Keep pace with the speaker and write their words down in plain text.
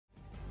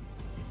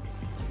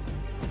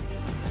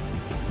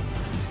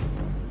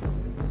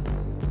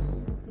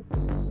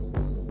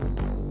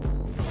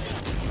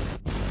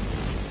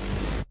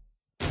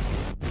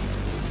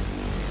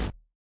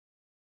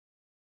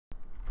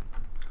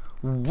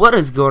What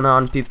is going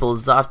on, people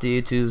of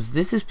the YouTubes?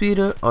 This is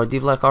Peter, or the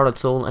Blackhearted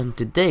Soul, and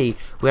today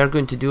we are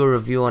going to do a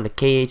review on the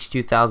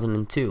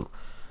KH2002.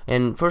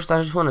 And first, I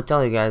just want to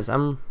tell you guys,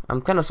 I'm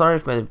kind of sorry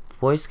if my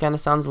voice kind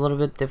of sounds a little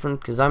bit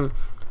different, because I'm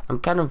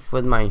kind of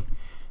with my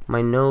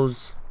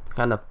nose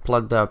kind of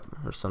plugged up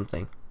or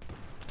something.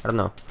 I don't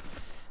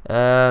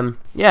know.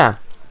 Yeah.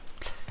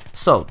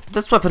 So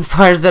this weapon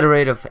fires at a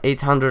rate of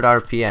 800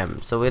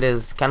 RPM, so it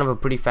is kind of a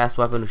pretty fast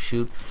weapon to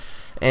shoot.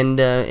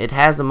 And it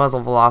has a muzzle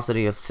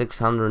velocity of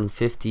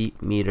 650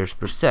 meters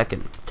per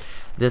second.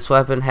 This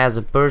weapon has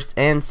a burst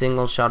and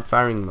single shot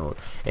firing mode,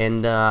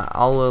 and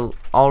I'll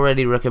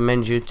already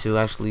recommend you to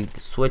actually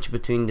switch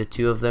between the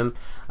two of them.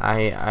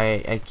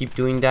 I keep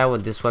doing that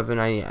with this weapon.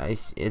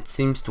 It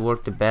seems to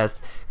work the best,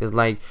 because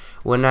like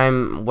when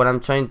I'm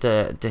trying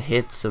to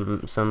hit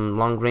some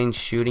long range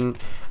shooting,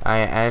 I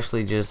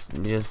actually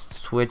just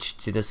switch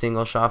to the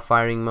single shot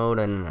firing mode,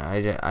 and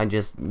I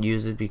just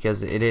use it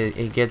because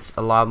it gets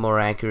a lot more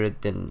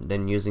accurate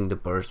than using the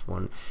burst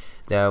one.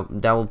 That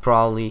will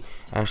probably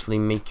actually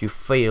make you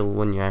fail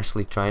when you're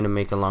actually trying to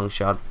make a long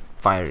shot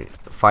fire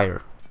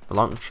a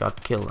long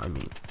shot kill, I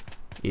mean.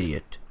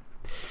 Idiot.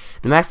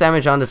 The max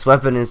damage on this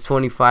weapon is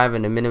 25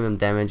 and the minimum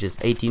damage is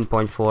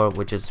 18.4,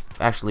 which is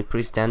actually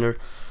pretty standard.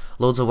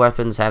 Loads of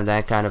weapons have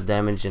that kind of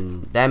damage,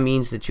 and that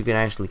means that you can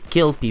actually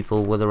kill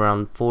people with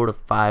around 4 to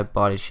 5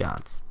 body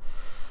shots.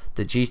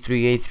 The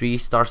G3A3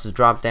 starts to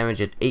drop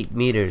damage at 8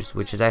 meters,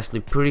 which is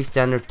actually pretty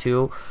standard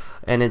too,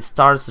 and it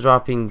starts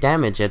dropping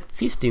damage at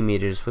 50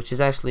 meters, which is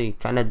actually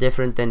kind of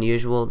different than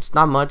usual. It's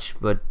not much,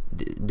 but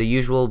the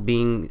usual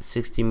being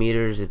 60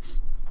 meters, it's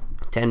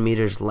 10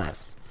 meters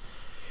less.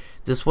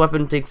 This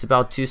weapon takes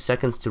about 2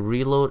 seconds to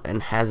reload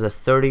and has a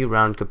 30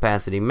 round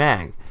capacity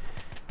mag.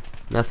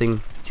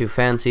 Nothing too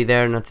fancy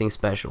there, nothing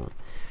special.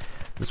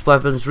 This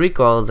weapon's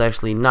recoil is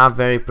actually not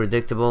very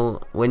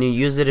predictable when you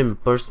use it in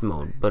burst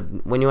mode,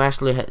 but when you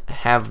actually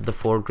have the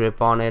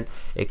foregrip on it,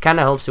 it kind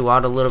of helps you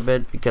out a little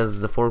bit, because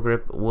the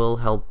foregrip will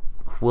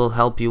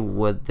help you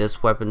with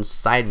this weapon's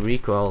side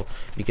recoil,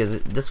 because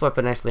this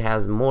weapon actually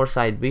has more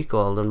side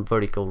recoil than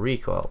vertical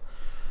recoil,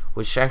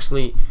 which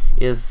actually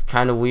is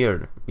kind of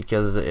weird,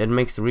 because it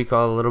makes the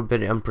recoil a little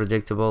bit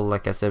unpredictable,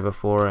 like I said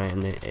before,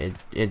 and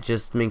it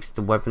just makes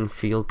the weapon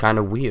feel kind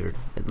of weird,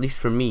 at least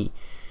for me.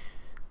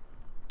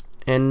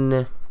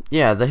 And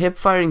yeah, the hip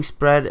firing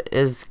spread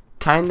is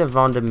kind of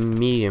on the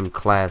medium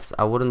class.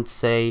 I wouldn't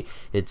say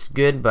it's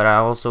good, but I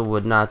also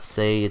would not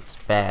say it's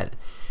bad.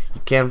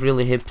 You can't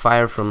really hip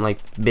fire from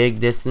like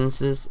big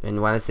distances,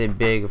 and when I say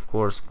big, of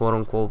course, quote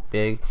unquote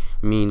big,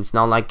 means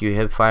not like you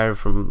hip fire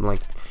from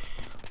like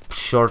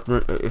short.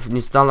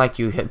 It's not like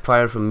you hip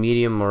fire from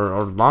medium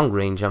or long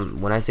range.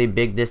 When I say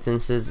big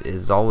distances,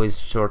 is always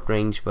short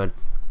range, but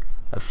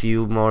a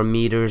few more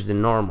meters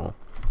than normal.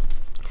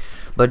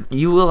 But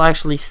you will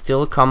actually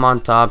still come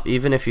on top,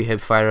 even if you hip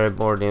fire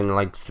more than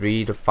like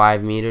 3 to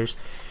 5 meters.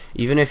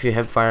 Even if you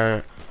hip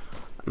fire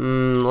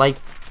like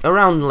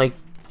around like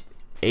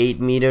 8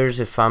 meters,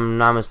 if I'm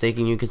not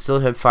mistaken, you can still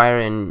hip fire,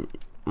 and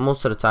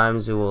most of the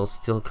times you will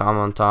still come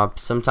on top.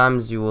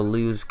 Sometimes you will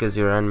lose because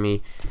your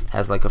enemy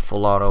has like a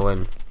full auto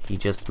and he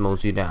just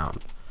mows you down.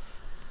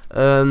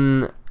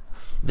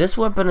 This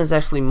weapon is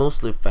actually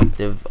mostly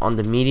effective on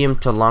the medium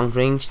to long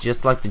range,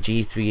 just like the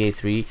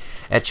G3A3.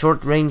 At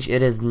short range,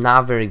 it is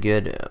not very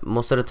good.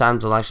 Most of the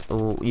times,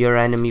 your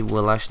enemy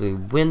will actually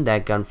win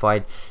that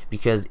gunfight,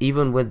 because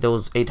even with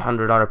those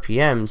 800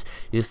 RPMs,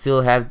 you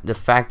still have the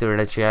factor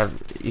that you have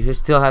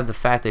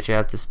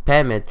to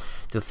spam it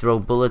to throw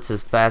bullets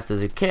as fast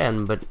as you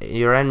can. But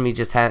your enemy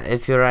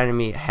if your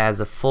enemy has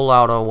a full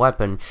auto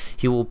weapon,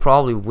 he will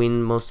probably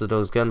win most of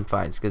those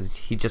gunfights, because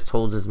he just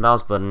holds his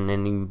mouse button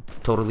and he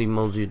totally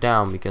mows you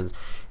down, because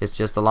it's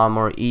just a lot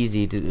more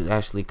easy to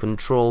actually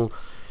control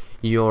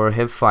your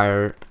hip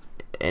fire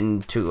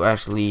and to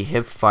actually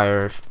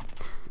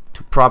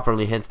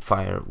properly hip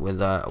fire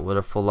with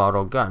a full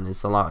auto gun.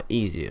 It's a lot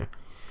easier.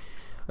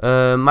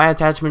 My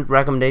attachment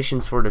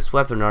recommendations for this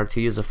weapon are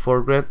to use a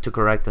foregrip to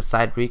correct the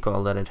side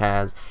recoil that it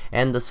has,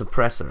 and the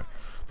suppressor.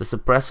 The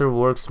suppressor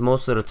works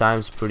most of the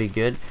times pretty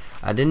good.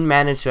 I didn't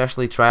manage to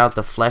actually try out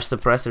the flash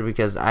suppressor,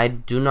 because I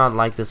do not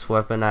like this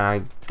weapon,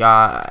 and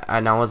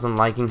I wasn't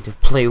liking to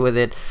play with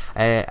it.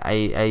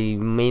 I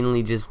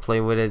mainly just play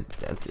with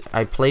it.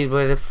 I played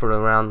with it for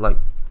around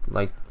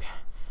like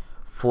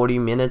 40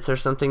 minutes or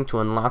something to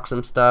unlock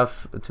some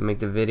stuff to make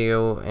the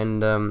video,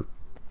 and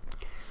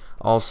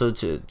also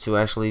to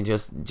actually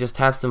just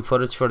have some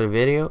footage for the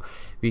video,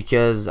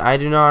 because I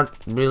do not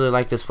really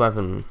like this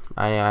weapon.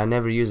 I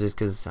never use this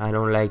because I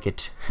don't like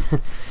it.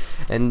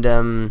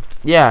 And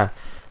yeah,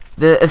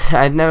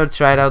 I never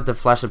tried out the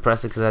flash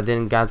suppressor because I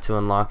didn't get to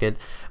unlock it,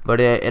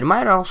 but it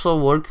might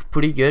also work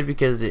pretty good,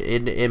 because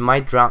it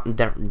might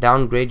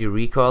downgrade your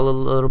recoil a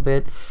little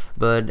bit.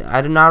 But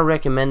I do not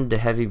recommend the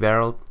heavy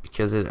barrel,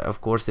 because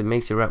of course it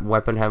makes your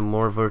weapon have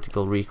more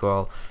vertical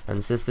recoil,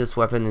 and since this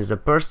weapon is a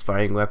burst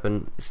firing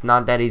weapon, it's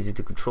not that easy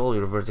to control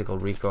your vertical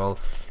recoil,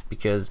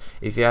 because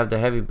if you have the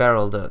heavy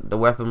barrel, the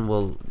weapon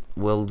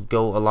will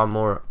go a lot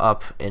more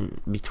up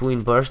in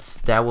between bursts.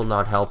 That will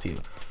not help you.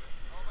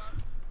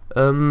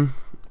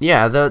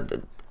 Yeah,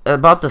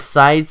 about the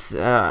sights,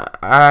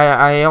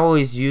 I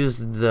always use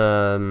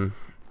the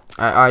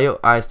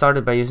I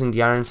started by using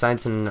the iron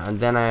sights, and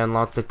then I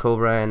unlocked the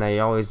Cobra, and I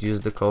always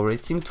use the Cobra.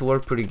 It seemed to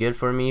work pretty good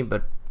for me,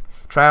 but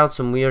try out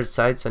some weird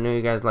sights. I know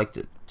you guys like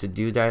to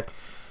do that,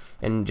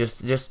 and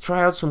just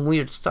try out some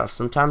weird stuff.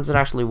 Sometimes it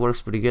actually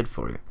works pretty good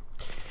for you.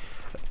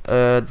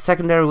 The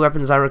secondary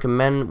weapons I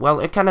recommend, well,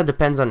 it kind of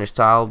depends on your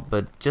style,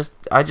 but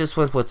I just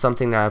went with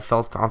something that I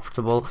felt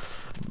comfortable.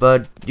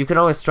 But you can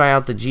always try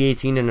out the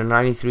G18 and the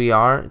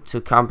 93R to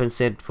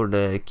compensate for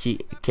the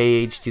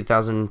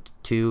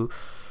KH2002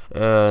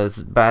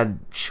 bad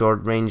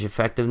short range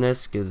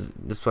effectiveness, because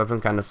this weapon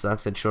kind of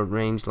sucks at short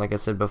range, like I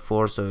said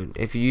before. So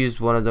if you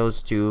use one of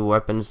those two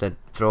weapons that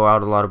throw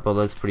out a lot of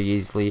bullets pretty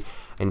easily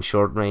in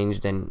short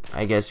range, then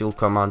I guess you'll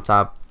come on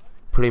top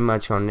pretty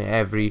much on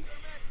every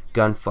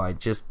gunfight.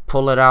 Just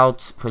pull it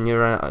out when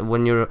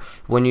you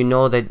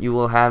know that you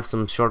will have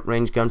some short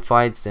range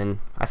gunfights, and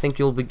I think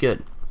you'll be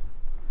good.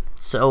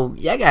 So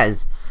yeah,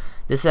 guys,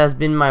 this has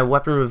been my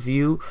weapon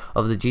review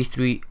of the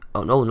G3.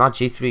 Oh no, not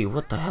G3,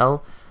 what the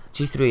hell,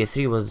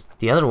 G3A3 was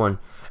the other one.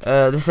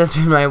 This has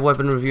been my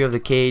weapon review of the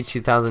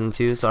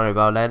KH2002. Sorry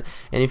about that.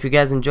 And if you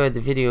guys enjoyed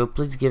the video,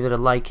 please give it a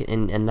like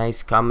and a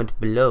nice comment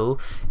below,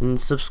 and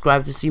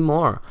subscribe to see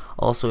more.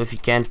 Also, if you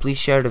can, please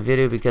share the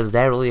video, because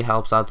that really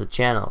helps out the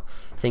channel.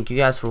 Thank you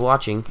guys for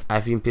watching.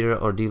 I've been Peter,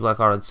 or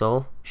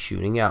theblackheartedsoul,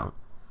 shooting out.